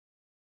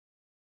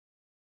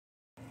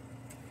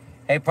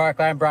Hey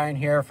Parkland, Brian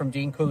here from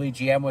Dean Cooley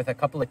GM with a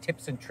couple of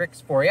tips and tricks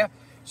for you.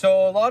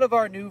 So a lot of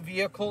our new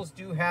vehicles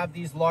do have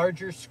these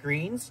larger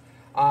screens.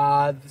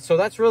 So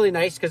that's really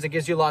nice because it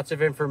gives you lots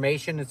of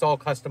information. It's all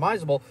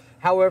customizable.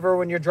 However,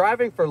 when you're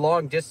driving for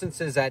long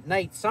distances at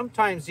night,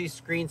 sometimes these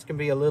screens can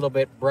be a little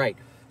bit bright.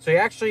 So you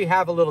actually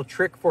have a little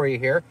trick for you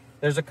here.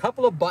 There's a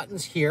couple of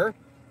buttons here.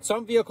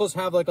 Some vehicles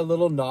have like a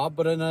little knob,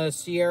 but in a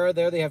Sierra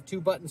there, they have two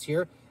buttons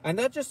here. And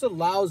that just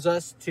allows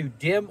us to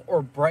dim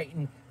or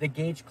brighten the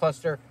gauge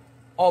cluster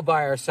all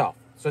by ourselves.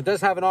 So it does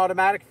have an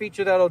automatic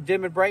feature that'll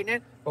dim and brighten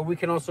it, but we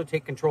can also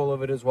take control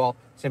of it as well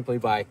simply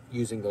by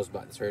using those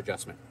buttons for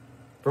adjustment.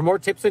 For more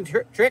tips and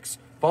tricks,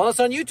 follow us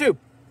on YouTube.